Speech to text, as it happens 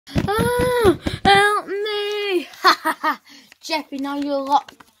Ah, help me! Ha ha ha! Jeffy, now you're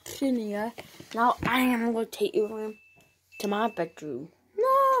locked in here. Now I am going to take you home to my bedroom.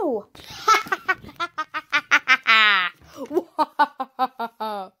 No!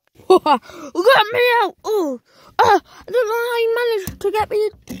 Let me out! Oh, I don't know how you managed to get me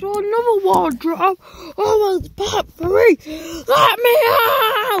to another wardrobe. Oh, it's part 3. Let me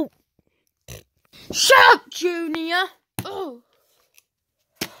out! Shut up, Junior! Oh.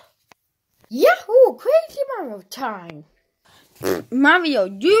 Yahoo! Crazy Mario time! Mario,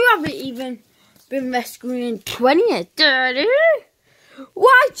 you haven't even been rescuing 20th, Daddy.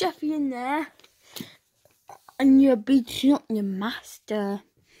 Why, Jeffy, in there? And you're beating up your master.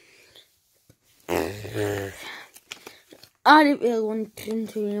 I didn't really want him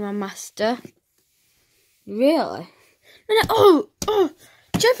to be my master. Really? Oh,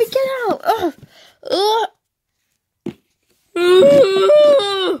 Jeffy, get out!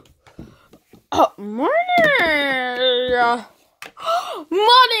 Money!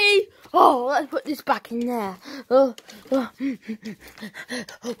 Money! Oh, let's put this back in there. We're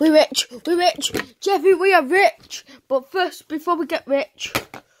rich. Jeffy, we are rich. But first, before we get rich,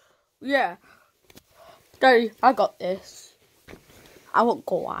 yeah. Daddy, I got this. I won't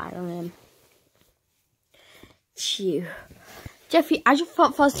go out on him. Phew. Jeffy, I just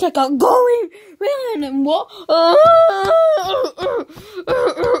thought for a second, going round and what?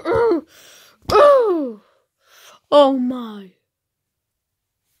 Oh my.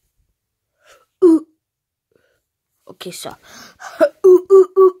 Okay, so.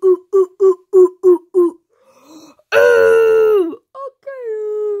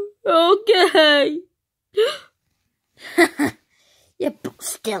 Okay. Yeah, but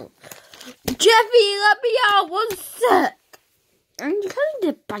still. Jeffy, let me out 1 sec. And you kind of did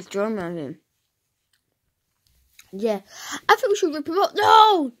a bad job on him. Yeah, I think we should rip him up.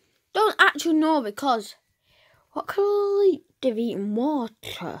 No! Don't actually know, because what could they've eaten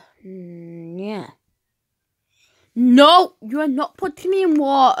water? Yeah. No, you are not putting me in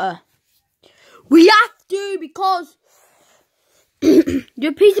water. We have to, because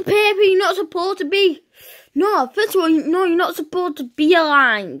you're a piece of paper. You're not supposed to be. No, first of all, no, you're not supposed to be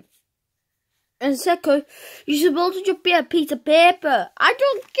alive. And second, you're supposed to just be a piece of paper. I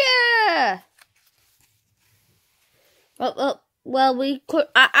don't care. Well, we could.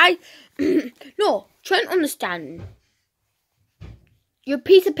 No, try and understand. You're a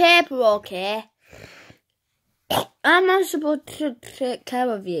piece of paper, okay? I'm not supposed to take care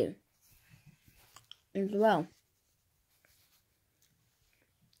of you as well.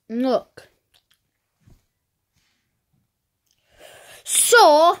 Look.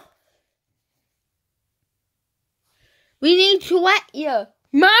 So, we need to wet you.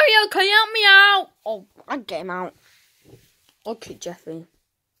 Mario, can you help me out? Oh, I'll get him out. Okay, Jeffy.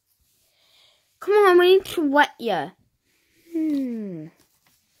 Come on, we need to wet you.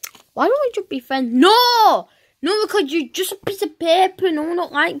 Why don't we just be friends? No! No, because you're just a piece of paper. No one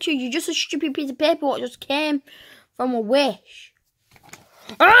don't like you. You're just a stupid piece of paper what just came from a wish.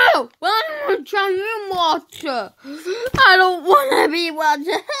 Oh! Well, I'm going to try you in water. I don't want to be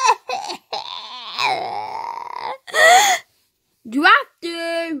water. Do you have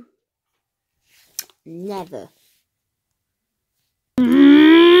to? Never.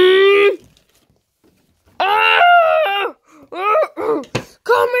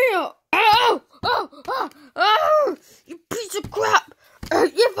 Come here! You piece of crap!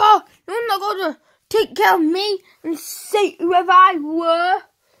 You're not gonna take care of me and say whoever I were.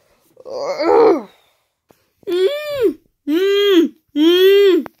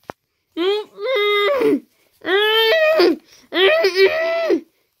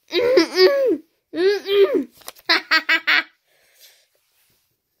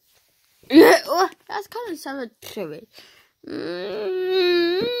 Yeah, well, that's kind of sounded silly.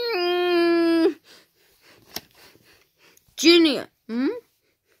 Junior,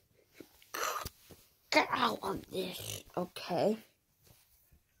 get out of this, okay?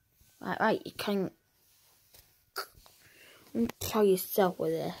 Right, you can tell yourself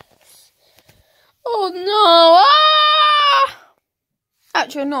with this. Oh no! Ah!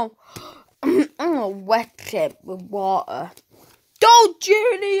 Actually, no. I'm gonna wet it with water. Don't,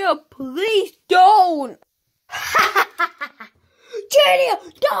 Junior! Please don't! Junior!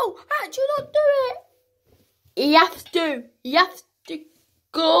 Don't! Actually, don't do it! You have to. You have to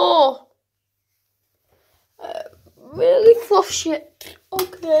go. Really flush it.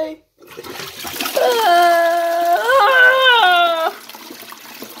 Okay.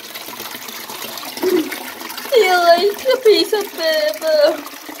 See you later, piece of paper.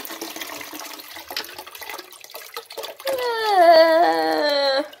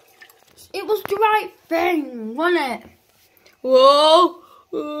 was the right thing, wasn't it? Whoa.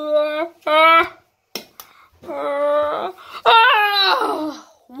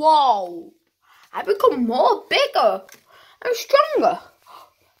 Whoa. I become more bigger and stronger.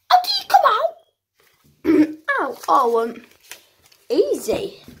 How do you come out? Ow.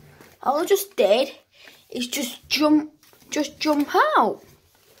 Easy. All I just did is just jump out.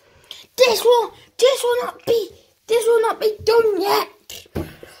 This will not be done yet.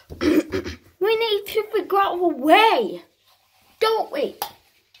 We need to figure out a way, don't we?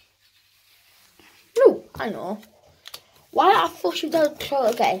 No, I know. Why don't I flush you down the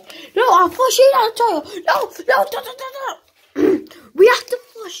toilet again? No, I'll flush you down the toilet. No. We have to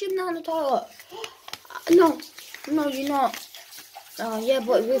flush him down the toilet. No, you're not. Oh, yeah,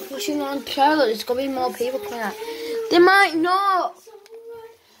 but if we're flushing down the toilet, there's going to be more people coming out. They might not.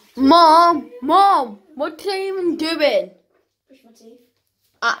 Mom, what are you even doing? Brush my teeth.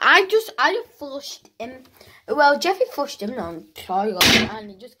 I just flushed him. Well, Jeffy flushed him down the toilet and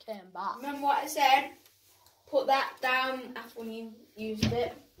he just came back. Remember what I said? Put that down after when you used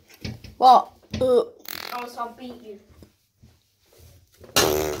it. What? Or else I'll beat you.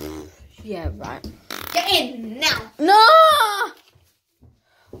 Yeah, right. Get in now. No!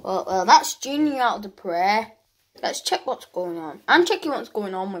 Well, that's Junior out of the prayer. Let's check what's going on. I'm checking what's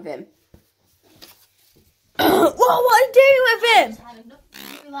going on with him. What are you doing with him?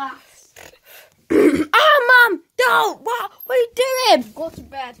 Relax. Mum! Don't! What are you doing? Go to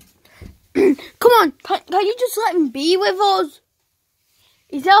bed. Come on, can you just let him be with us?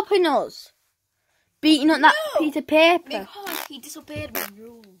 He's helping us. Beating on that piece of paper. Because he disobeyed my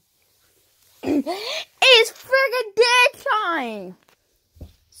rule. It's friggin' daytime.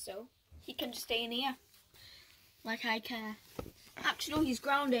 So, he can just stay in here. Like I care. Actually, no, he's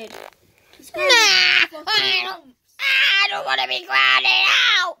grounded. He's grounded. Nah, I don't want to be grounded.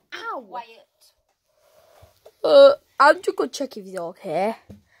 Ow! Ow! Quiet. I'm just gonna check if he's okay.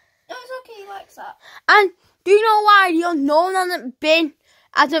 No, it's okay. He likes that. And do you know why the unknown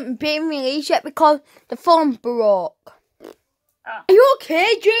hasn't been released yet? Because the phone broke. Ah. Are you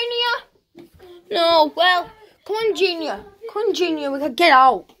okay, Junior? No. Well, come on, Junior. We can get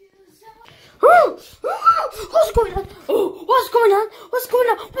out. What's going on? What's going on?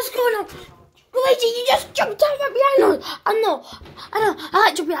 Luigi, you just jumped out right behind us. I know. I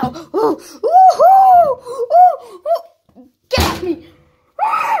like jumping out. Get off me.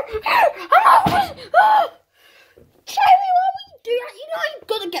 Cherry, why would you do that? You know you're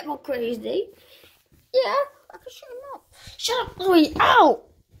gonna get more crazy. Yeah, I can shut him up. Shut up, Louis. Ow.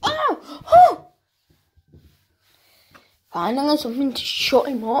 Finally, something to shut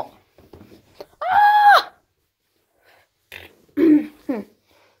him up.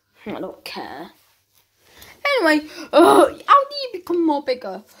 I don't care. Anyway, how do you become more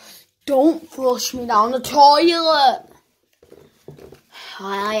bigger? Don't flush me down the toilet.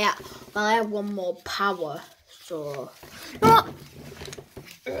 I have one more power, so.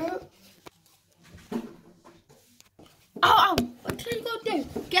 Ow! What are you gonna do?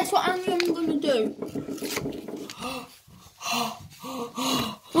 Guess what I'm gonna do? My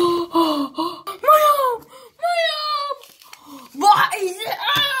arm! What is it?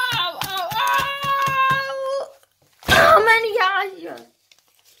 How many guys?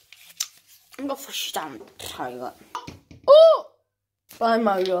 I'm gonna flush you down the toilet. Oh! Bye,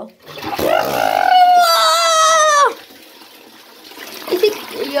 Mario. Is it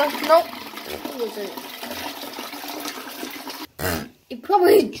clear? No. Who is it? He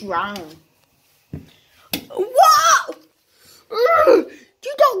probably drowned. What?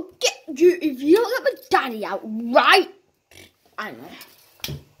 You don't get you if you don't let my daddy out, right? I know.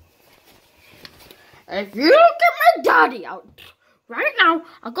 If you don't get my daddy out right now,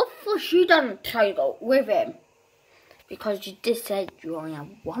 I'll go flush you down the toilet with him. Because you just said you only have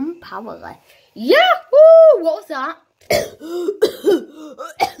one power left. Yahoo! What was that?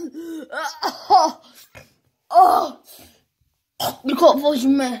 You can't flush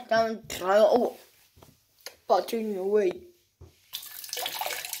me down the toilet. But turn your way.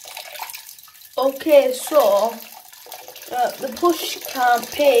 Okay, so the push can't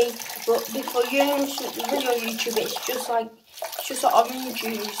pee, but before you shoot the video on YouTube, it's just an orange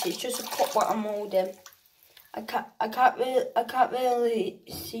juice. It's just a cup what I'm holding. I can't really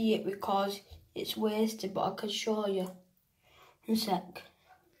see it because it's wasted, but I can show you. One sec.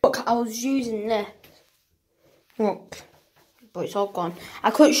 Look, I was using this. Look, but it's all gone.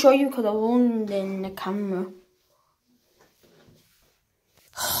 I couldn't show you because I was in the camera.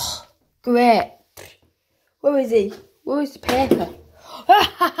 Great. Where is he? Where is the paper? No,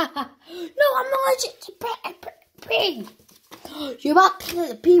 I'm allergic to pee. You're acting like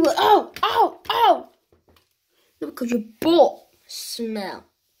the P word. Ow, ow, ow. No, because your butt smell.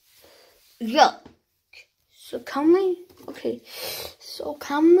 Yuck. So can we? Okay. So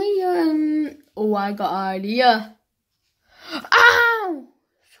can we? Oh, I got an idea. Ow.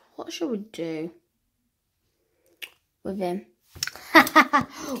 So what should we do with him?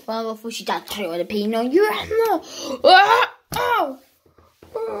 Well, I'll go push your dad through with a pee. No, you're no. Ow.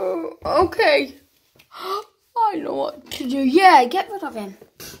 Okay. I know what to do. Yeah, get rid of him.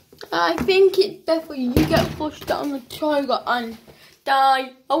 I think it's better for you get flushed down the toilet and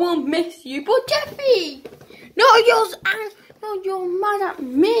die. I won't miss you, but Jeffy! No, you're mad at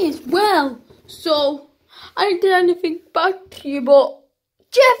me as well. So, I didn't do anything back to you, but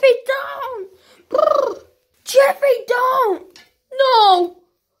Jeffy, don't! Jeffy, don't! No!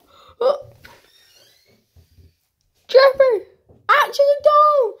 Jeffy, actually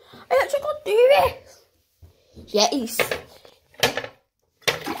don't! I actually can't do this. Yes.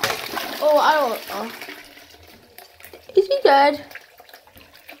 Oh, I don't know. Is he dead?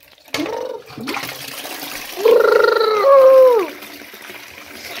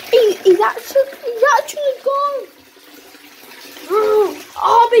 He's actually gone.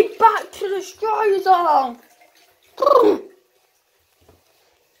 I'll be back to destroy his arm.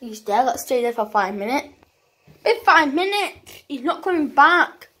 He's dead. Let's stay there for 5 minutes. In 5 minutes, he's not coming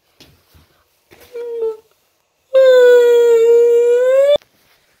back.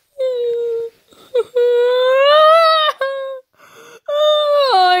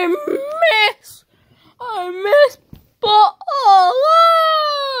 I miss, but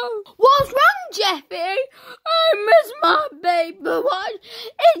oh, what's wrong, Jeffy? I miss my paper. What?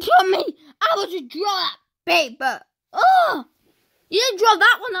 It told me I was to draw that paper. Oh, you didn't draw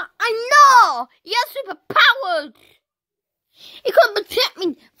that one. I know. He has superpowers. He couldn't protect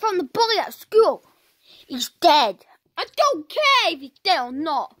me from the bully at school. He's dead. I don't care if he's dead or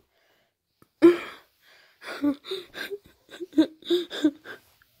not.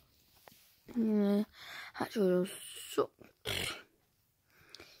 Yeah, actually, so.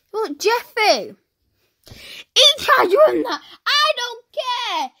 Look, Jeffy. He tried doing that. I don't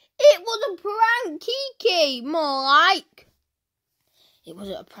care. It was a prank, Kiki. More like. It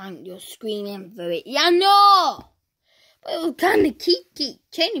wasn't a prank. You're screaming for it. Yeah, I know. But it was kind of Kiki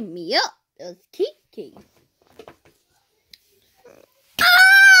chaining me up. It was Kiki.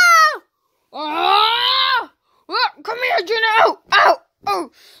 Ah! Ah! Look, come here, Jenny. Ow! Ow!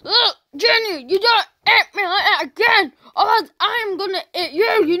 Oh! Look, Jenny, you don't hit me like that again, or else I'm gonna hit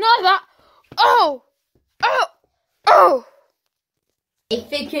you. You know that? Oh! Oh! Oh! They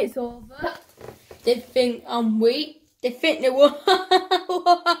think it's over. They think I'm weak. They think they will.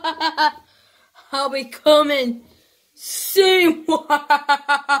 I'll be coming soon.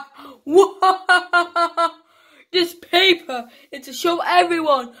 This paper is to show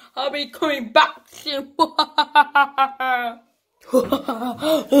everyone I'll be coming back soon.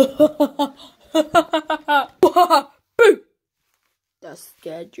 That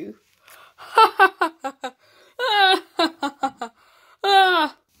scared you.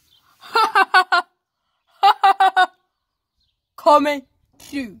 Coming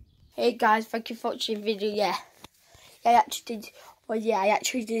soon. Hey guys, thank you for watching the video. Yeah, I actually did. Well, yeah, I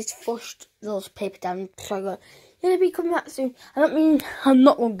actually did flushed those paper down. So I got, yeah, they'll be coming back soon. I don't mean I'm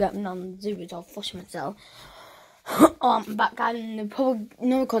not gonna get them down the zoo. I'll flush myself. Oh, I'm back down, and they probably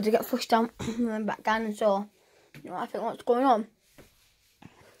know because they get flushed down. I'm back down, and so you know, I think what's going on.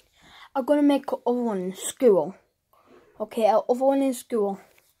 I'm gonna make another one in school. Okay, another one in school.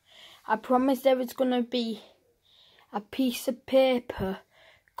 I promise there is gonna be a piece of paper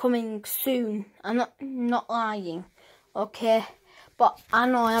coming soon. I'm not lying. Okay, but I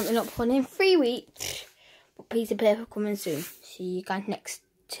know I haven't uploaded in 3 weeks. But piece of paper coming soon. See you guys next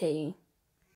time.